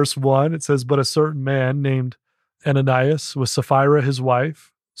 5, verse 1. It says, but a certain man named Ananias with Sapphira, his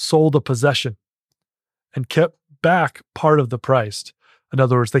wife, sold a possession and kept back part of the price. In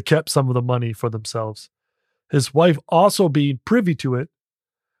other words, they kept some of the money for themselves. His wife also being privy to it,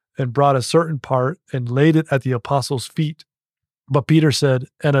 and brought a certain part and laid it at the apostles' feet. But Peter said,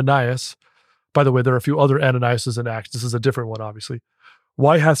 Ananias, by the way, there are a few other Ananiases in Acts. This is a different one, obviously.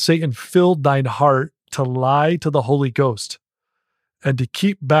 Why hath Satan filled thine heart to lie to the Holy Ghost and to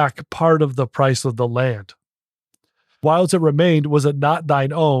keep back part of the price of the land? Whilst it remained, was it not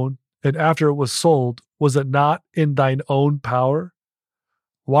thine own? And after it was sold, was it not in thine own power?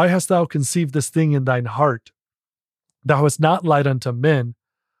 Why hast thou conceived this thing in thine heart? Thou hast not lied unto men,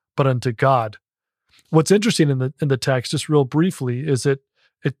 but unto God. What's interesting in the text, just real briefly, is it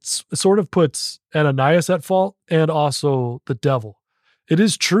sort of puts Ananias at fault and also the devil. It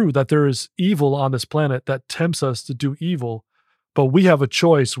is true that there is evil on this planet that tempts us to do evil, but we have a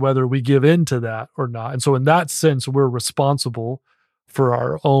choice whether we give in to that or not. And so in that sense, we're responsible for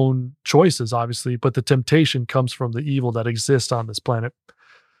our own choices, obviously, but the temptation comes from the evil that exists on this planet.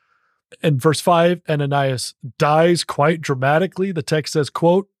 In verse 5, Ananias dies quite dramatically. The text says,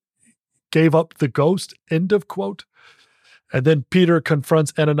 quote, gave up the ghost, end of quote. And then Peter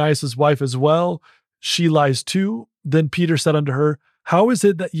confronts Ananias' wife as well. She lies too. Then Peter said unto her, how is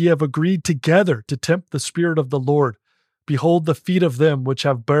it that ye have agreed together to tempt the Spirit of the Lord? Behold, the feet of them which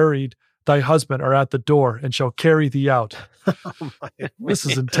have buried thy husband are at the door and shall carry thee out. This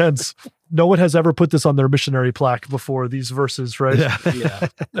is intense. No one has ever put this on their missionary plaque before, these verses, right? Yeah.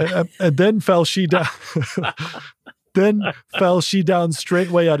 And then fell she down. Then fell she down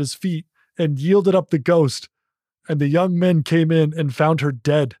straightway at his feet and yielded up the ghost. And the young men came in and found her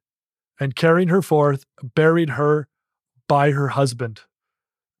dead, and carrying her forth, buried her by her husband.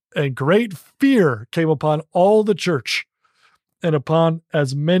 And great fear came upon all the church and upon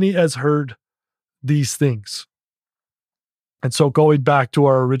as many as heard these things. And so going back to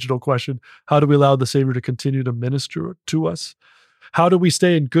our original question, how do we allow the Savior to continue to minister to us? How do we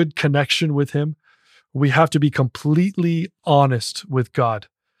stay in good connection with him? We have to be completely honest with God.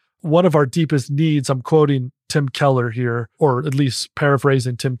 One of our deepest needs, I'm quoting Tim Keller here, or at least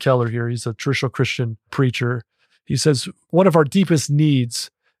paraphrasing Tim Keller here. He's a traditional Christian preacher. He says, one of our deepest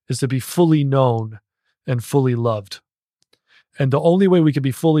needs is to be fully known and fully loved. And the only way we can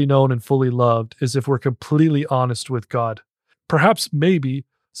be fully known and fully loved is if we're completely honest with God. Perhaps maybe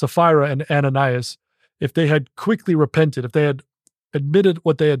Sapphira and Ananias, if they had quickly repented, if they had admitted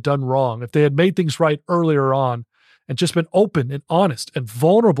what they had done wrong, if they had made things right earlier on and just been open and honest and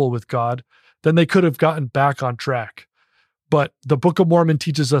vulnerable with God, then they could have gotten back on track. But the Book of Mormon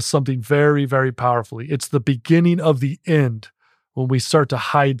teaches us something very, very powerfully. It's the beginning of the end when we start to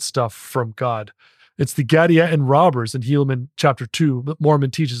hide stuff from God. It's the Gadianton robbers in Helaman chapter 2 that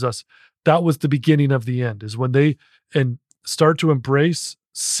Mormon teaches us. That was the beginning of the end, is when they start to embrace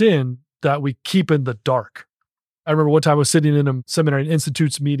sin that we keep in the dark. I remember one time I was sitting in a Seminary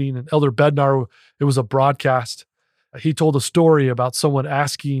Institute's meeting, and Elder Bednar, it was a broadcast. He told a story about someone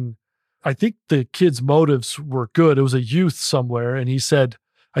asking, I think the kid's motives were good. It was a youth somewhere. And he said,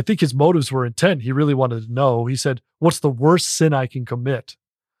 I think his motives were intent. He really wanted to know. He said, what's the worst sin I can commit?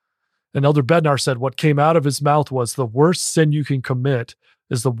 And Elder Bednar said what came out of his mouth was, the worst sin you can commit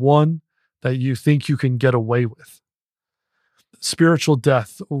is the one that you think you can get away with. Spiritual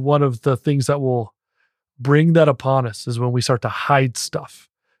death, one of the things that will bring that upon us is when we start to hide stuff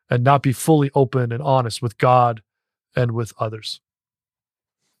and not be fully open and honest with God and with others.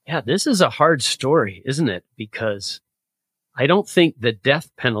 Yeah, this is a hard story, isn't it? Because I don't think the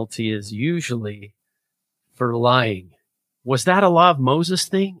death penalty is usually for lying. Was that a law of Moses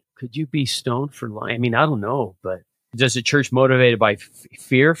thing? Could you be stoned for lying? I mean, I don't know, but does the church motivated by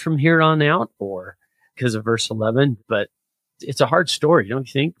fear from here on out, or because of verse 11? But it's a hard story, don't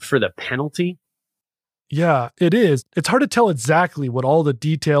you think, for the penalty? Yeah, it is. It's hard to tell exactly what all the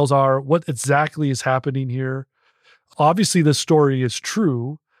details are, what exactly is happening here. Obviously, this story is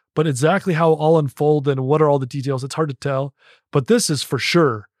true, but exactly how it all unfolded and what are all the details, it's hard to tell. But this is for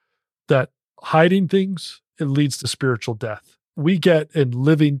sure that hiding things, it leads to spiritual death. We get in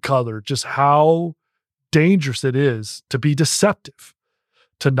living color just how dangerous it is to be deceptive,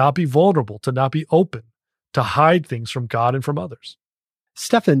 to not be vulnerable, to not be open, to hide things from God and from others.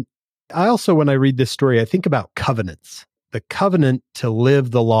 Stephan, I also, when I read this story, I think about covenants, the covenant to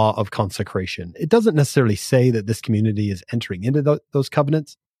live the law of consecration. It doesn't necessarily say that this community is entering into those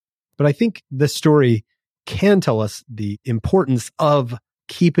covenants, but I think this story can tell us the importance of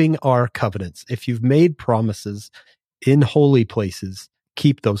keeping our covenants. If you've made promises in holy places,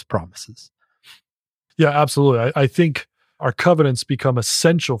 keep those promises. Yeah, absolutely. I think our covenants become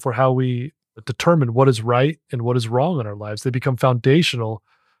essential for how we determine what is right and what is wrong in our lives. They become foundational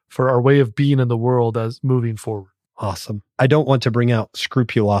for our way of being in the world as moving forward. Awesome. I don't want to bring out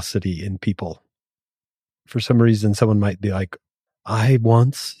scrupulosity in people. For some reason, someone might be like, I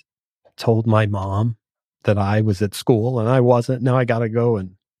once told my mom that I was at school and I wasn't. Now I got to go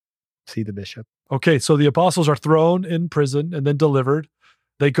and see the bishop. Okay, so the apostles are thrown in prison and then delivered.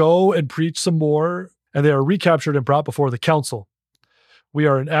 They go and preach some more, and they are recaptured and brought before the council. We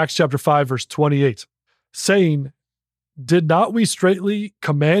are in Acts chapter 5, verse 28, saying, "Did not we straitly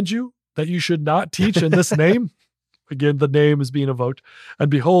command you that you should not teach in this name?" Again, the name is being evoked. "And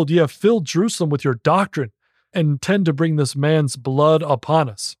behold, ye have filled Jerusalem with your doctrine, and intend to bring this man's blood upon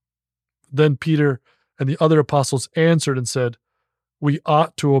us." Then Peter and the other apostles answered and said, "We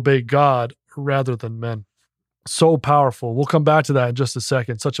ought to obey God rather than men." So powerful. We'll come back to that in just a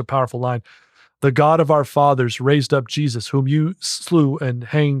second. Such a powerful line. "The God of our fathers raised up Jesus, whom you slew and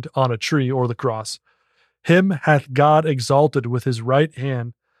hanged on a tree," or the cross. "Him hath God exalted with his right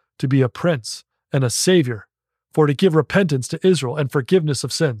hand to be a prince and a savior, for to give repentance to Israel and forgiveness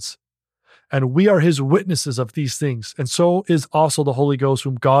of sins. And we are his witnesses of these things, and so is also the Holy Ghost,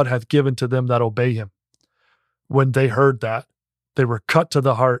 whom God hath given to them that obey him." When they heard that, they were cut to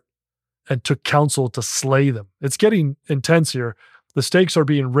the heart and took counsel to slay them. It's getting intense here. The stakes are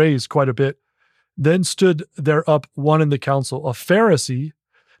being raised quite a bit. "Then stood there up one in the council, a Pharisee."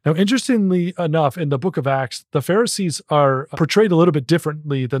 Now, interestingly enough, in the book of Acts, the Pharisees are portrayed a little bit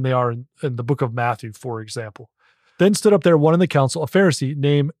differently than they are in the book of Matthew, for example. "Then stood up there one in the council, a Pharisee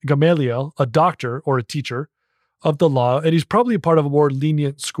named Gamaliel, a doctor or a teacher of the law," and he's probably a part of a more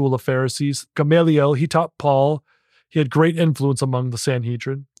lenient school of Pharisees. Gamaliel, he taught Paul. He had great influence among the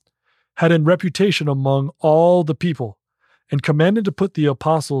Sanhedrin, had in reputation among all the people, and commanded to put the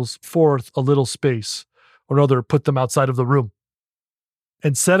apostles forth a little space, or rather put them outside of the room,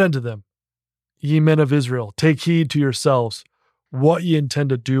 and said unto them, "Ye men of Israel, take heed to yourselves what ye intend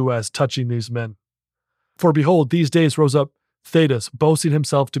to do as touching these men. For behold, these days rose up Theudas, boasting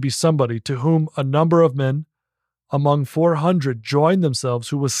himself to be somebody, to whom a number of men among 400 joined themselves,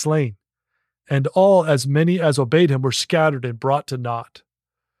 who was slain, and all as many as obeyed him were scattered and brought to naught."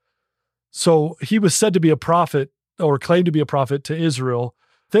 So he was said to be a prophet, or claimed to be a prophet, to Israel.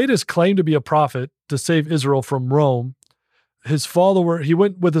 Theudas claimed to be a prophet to save Israel from Rome. He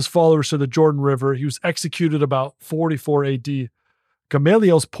went with his followers to the Jordan River. He was executed about 44 AD.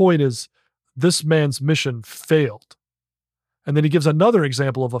 Gamaliel's point is, this man's mission failed. And then he gives another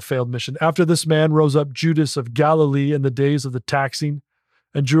example of a failed mission. "After this man rose up Judas of Galilee in the days of the taxing,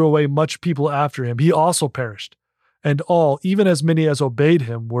 and drew away much people after him. He also perished, and all, even as many as obeyed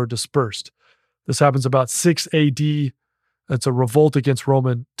him, were dispersed." This happens about 6 AD. It's a revolt against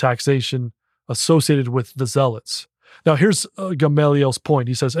Roman taxation associated with the Zealots. Now here's Gamaliel's point.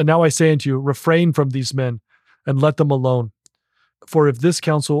 He says, "And now I say unto you, refrain from these men, and let them alone. For if this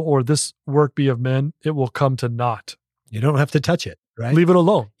counsel or this work be of men, it will come to naught." You don't have to touch it, right? Leave it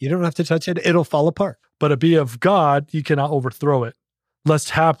alone. You don't have to touch it. It'll fall apart. "But it be of God, ye cannot overthrow it,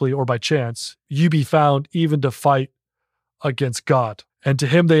 lest haply or by chance you be found even to fight against God." And to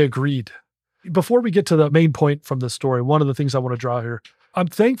him they agreed. Before we get to the main point from this story, one of the things I want to draw here, I'm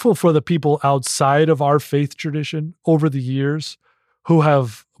thankful for the people outside of our faith tradition over the years who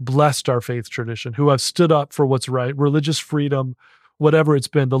have blessed our faith tradition, who have stood up for what's right, religious freedom, whatever it's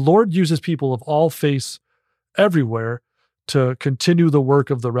been. The Lord uses people of all faiths everywhere to continue the work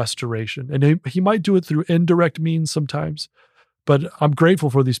of the restoration. And he might do it through indirect means sometimes, but I'm grateful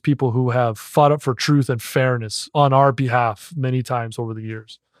for these people who have fought up for truth and fairness on our behalf many times over the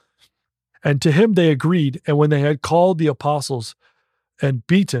years. "And to him they agreed, and when they had called the apostles and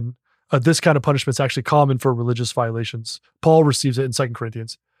beaten," this kind of punishment is actually common for religious violations. Paul receives it in 2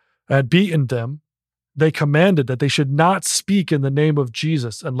 Corinthians. "Had beaten them, they commanded that they should not speak in the name of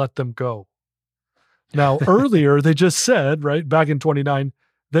Jesus, and let them go." Now, earlier they just said, right, back in 29,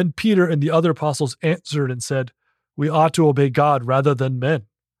 "Then Peter and the other apostles answered and said, we ought to obey God rather than men."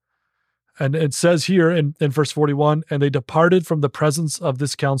 And it says here in verse 41, "And they departed from the presence of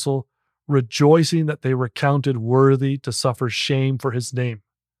this council, rejoicing that they were counted worthy to suffer shame for his name.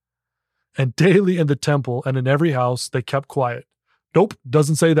 And daily in the temple and in every house they kept quiet." Nope,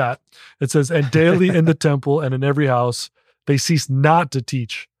 doesn't say that. It says, "And daily in the temple and in every house they ceased not to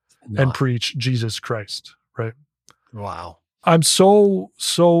teach and preach Jesus Christ." Right? Wow. I'm so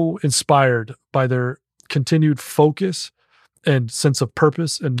inspired by their continued focus and sense of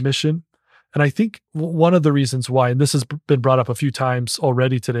purpose and mission. And I think one of the reasons why, and this has been brought up a few times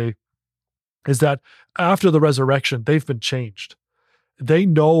already today, is that after the resurrection, they've been changed. They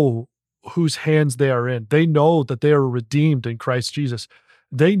know whose hands they are in. They know that they are redeemed in Christ Jesus.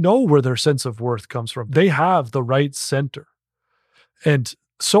 They know where their sense of worth comes from. They have the right center. And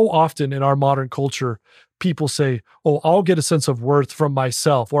so often in our modern culture, people say, "Oh, I'll get a sense of worth from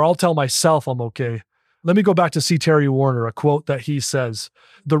myself," or "I'll tell myself I'm okay." Let me go back to C. Terry Warner, a quote that he says.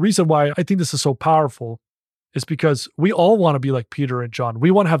 The reason why I think this is so powerful is because we all want to be like Peter and John.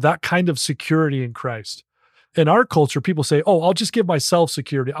 We want to have that kind of security in Christ. In our culture, people say, oh, I'll just give myself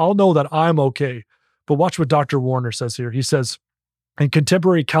security. I'll know that I'm okay. But watch what Dr. Warner says here. He says, in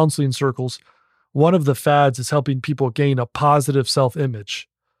contemporary counseling circles, one of the fads is helping people gain a positive self-image.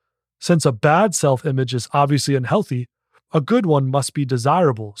 Since a bad self-image is obviously unhealthy, a good one must be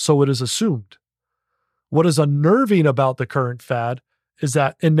desirable, so it is assumed. What is unnerving about the current fad is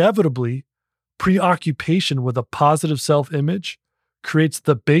that inevitably, preoccupation with a positive self-image creates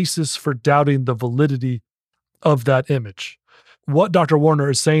the basis for doubting the validity of that image. What Dr. Warner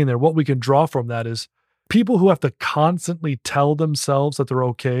is saying there, what we can draw from that is people who have to constantly tell themselves that they're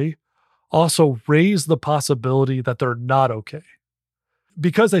okay also raise the possibility that they're not okay.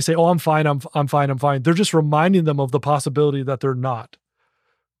 Because they say, oh, I'm fine, I'm fine. They're just reminding them of the possibility that they're not.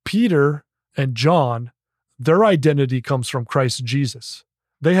 Peter and John, their identity comes from Christ Jesus.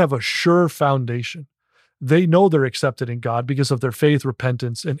 They have a sure foundation. They know they're accepted in God because of their faith,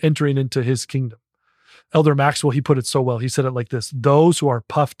 repentance, and entering into his kingdom. Elder Maxwell, he put it so well. He said it like this: those who are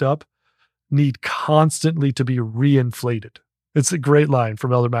puffed up need constantly to be reinflated. It's a great line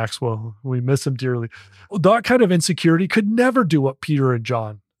from Elder Maxwell. We miss him dearly. That kind of insecurity could never do what Peter and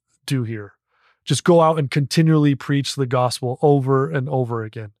John do here. Just go out and continually preach the gospel over and over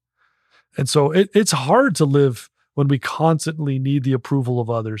again. And so it's hard to live when we constantly need the approval of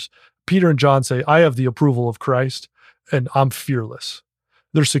others. Peter and John say, I have the approval of Christ and I'm fearless.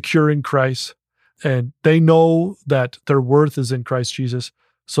 They're secure in Christ and they know that their worth is in Christ Jesus.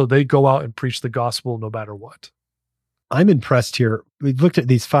 So they go out and preach the gospel no matter what. I'm impressed here. We've looked at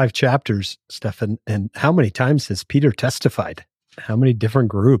these 5 chapters, Stephan, and how many times has Peter testified? How many different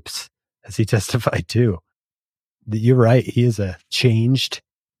groups has he testified to? You're right. He is a changed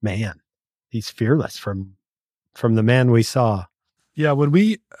man. He's fearless from the man we saw. Yeah, when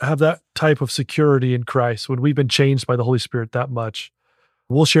we have that type of security in Christ, when we've been changed by the Holy Spirit that much,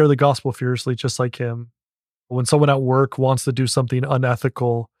 we'll share the gospel fiercely just like him. When someone at work wants to do something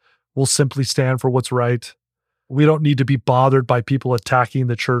unethical, we'll simply stand for what's right. We don't need to be bothered by people attacking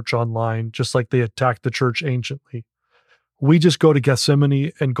the church online, just like they attacked the church anciently. We just go to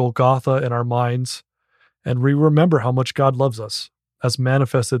Gethsemane and Golgotha in our minds, and we remember how much God loves us, as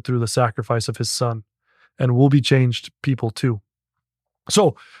manifested through the sacrifice of his son, and we'll be changed people too.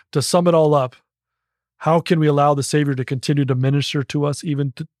 So, to sum it all up, how can we allow the Savior to continue to minister to us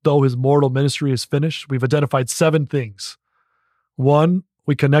even though his mortal ministry is finished? We've identified 7 things. 1,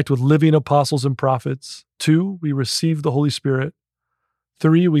 we connect with living apostles and prophets. 2, we receive the Holy Spirit.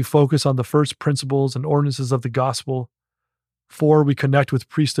 3, we focus on the first principles and ordinances of the gospel. 4, we connect with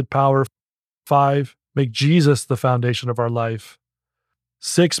priesthood power. 5, make Jesus the foundation of our life.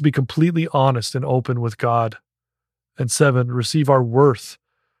 6, be completely honest and open with God. And 7, receive our worth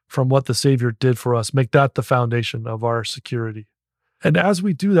from what the Savior did for us. Make that the foundation of our security. And as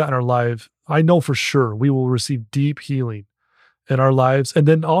we do that in our life, I know for sure we will receive deep healing in our lives and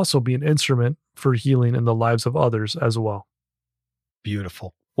then also be an instrument for healing in the lives of others as well.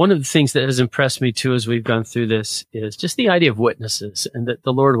 Beautiful. One of the things that has impressed me too as we've gone through this is just the idea of witnesses, and that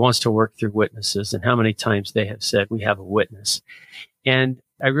the Lord wants to work through witnesses and how many times they have said we have a witness. And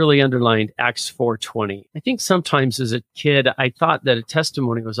I really underlined Acts 4:20. I think sometimes as a kid, I thought that a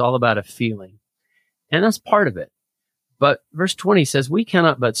testimony was all about a feeling, and that's part of it. But verse 20 says, we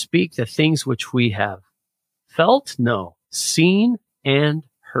cannot but speak the things which we have felt, no, seen and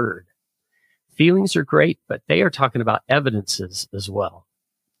heard. Feelings are great, but they are talking about evidences as well.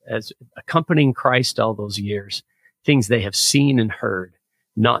 As accompanying Christ all those years, things they have seen and heard,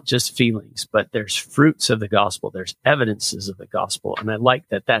 not just feelings, but there's fruits of the gospel. There's evidences of the gospel. And I like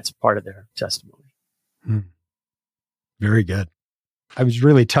that that's part of their testimony. Very good. I was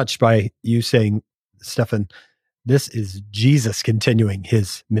really touched by you saying, Stephan, this is Jesus continuing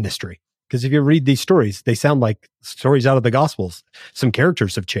his ministry. Because if you read these stories, they sound like stories out of the Gospels. Some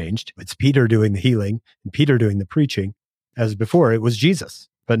characters have changed. It's Peter doing the healing and Peter doing the preaching. As before, it was Jesus.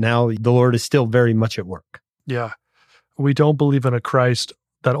 But now the Lord is still very much at work. Yeah. We don't believe in a Christ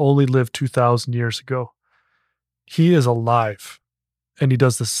that only lived 2,000 years ago. He is alive, and he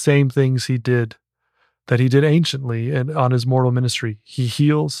does the same things he did anciently and on his mortal ministry. He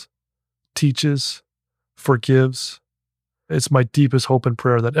heals, teaches, forgives. It's my deepest hope and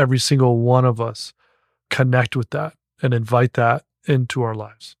prayer that every single one of us connect with that and invite that into our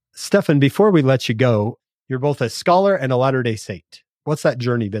lives. Stephan, before we let you go, you're both a scholar and a Latter-day Saint. What's that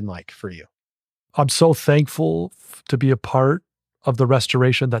journey been like for you? I'm so thankful to be a part of the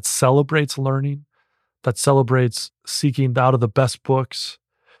restoration that celebrates learning, that celebrates seeking out of the best books.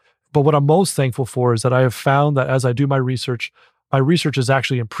 But what I'm most thankful for is that I have found that as I do my research is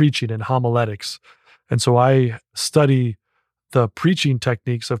actually in preaching and homiletics. And so I study the preaching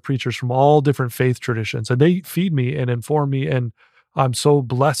techniques of preachers from all different faith traditions, and they feed me and inform me, and I'm so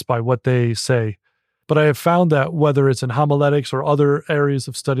blessed by what they say. But I have found that whether it's in homiletics or other areas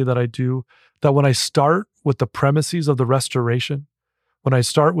of study that I do, that when I start with the premises of the restoration, when I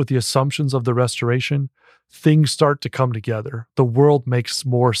start with the assumptions of the restoration, things start to come together. The world makes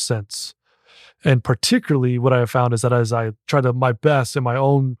more sense. And particularly what I have found is that as I try to my best in my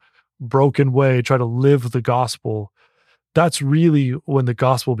own broken way, try to live the gospel, that's really when the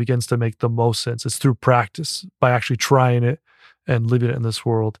gospel begins to make the most sense. It's through practice, by actually trying it and living it in this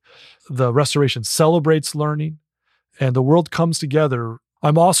world. The restoration celebrates learning, and the world comes together.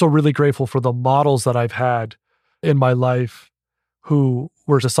 I'm also really grateful for the models that I've had in my life who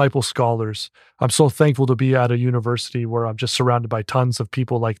were disciple scholars. I'm so thankful to be at a university where I'm just surrounded by tons of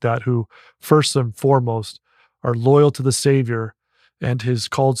people like that who, first and foremost, are loyal to the Savior and his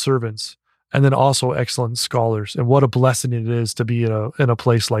called servants, and then also excellent scholars. And what a blessing it is to be in a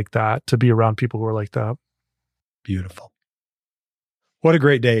place like that, to be around people who are like that. Beautiful. What a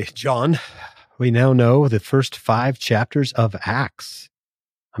great day, John. We now know the first 5 chapters of Acts.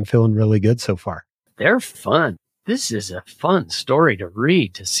 I'm feeling really good so far. They're fun. This is a fun story to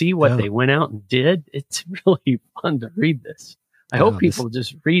read, to see what they went out and did. It's really fun to read this. I hope people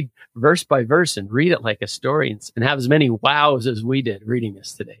just read verse by verse and read it like a story and have as many wows as we did reading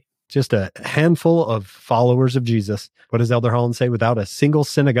this today. Just a handful of followers of Jesus. What does Elder Holland say? Without a single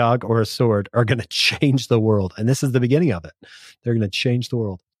synagogue or a sword are going to change the world. And this is the beginning of it. They're going to change the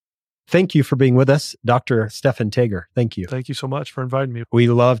world. Thank you for being with us, Dr. Stephan Taeger. Thank you. Thank you so much for inviting me. We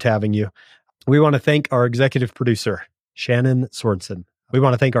loved having you. We want to thank our executive producer, Shannon Sorensen. We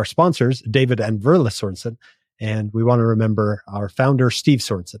want to thank our sponsors, David and Verla Sorensen. And we want to remember our founder, Steve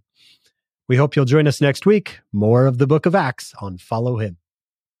Sorensen. We hope you'll join us next week. More of the book of Acts on Follow Him.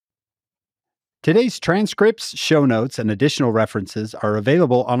 Today's transcripts, show notes, and additional references are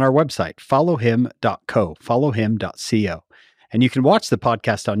available on our website, followhim.co. And you can watch the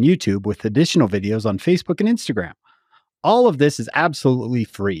podcast on YouTube with additional videos on Facebook and Instagram. All of this is absolutely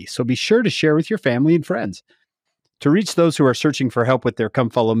free, so be sure to share with your family and friends. To reach those who are searching for help with their Come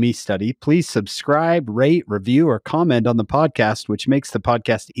Follow Me study, please subscribe, rate, review, or comment on the podcast, which makes the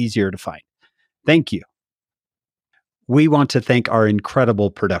podcast easier to find. Thank you. We want to thank our incredible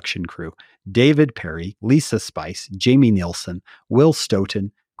production crew, David Perry, Lisa Spice, Jamie Nielsen, Will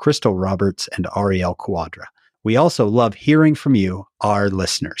Stoughton, Crystal Roberts, and Ariel Quadra. We also love hearing from you, our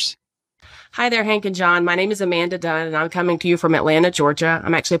listeners. Hi there, Hank and John. My name is Amanda Dunn, and I'm coming to you from Atlanta, Georgia.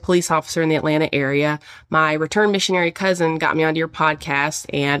 I'm actually a police officer in the Atlanta area. My returned missionary cousin got me onto your podcast,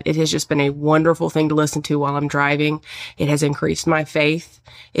 and it has just been a wonderful thing to listen to while I'm driving. It has increased my faith.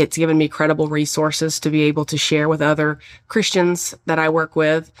 It's given me credible resources to be able to share with other Christians that I work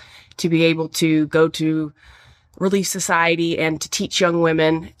with, to be able to go to Relief Society and to teach young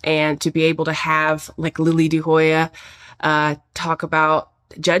women, and to be able to have, like Lily DeHoya, talk about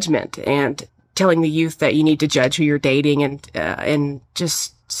judgment and telling the youth that you need to judge who you're dating, and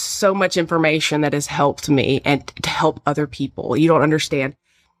just so much information that has helped me and to help other people. You don't understand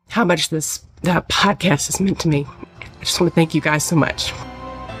how much this podcast has meant to me. I just want to thank you guys so much.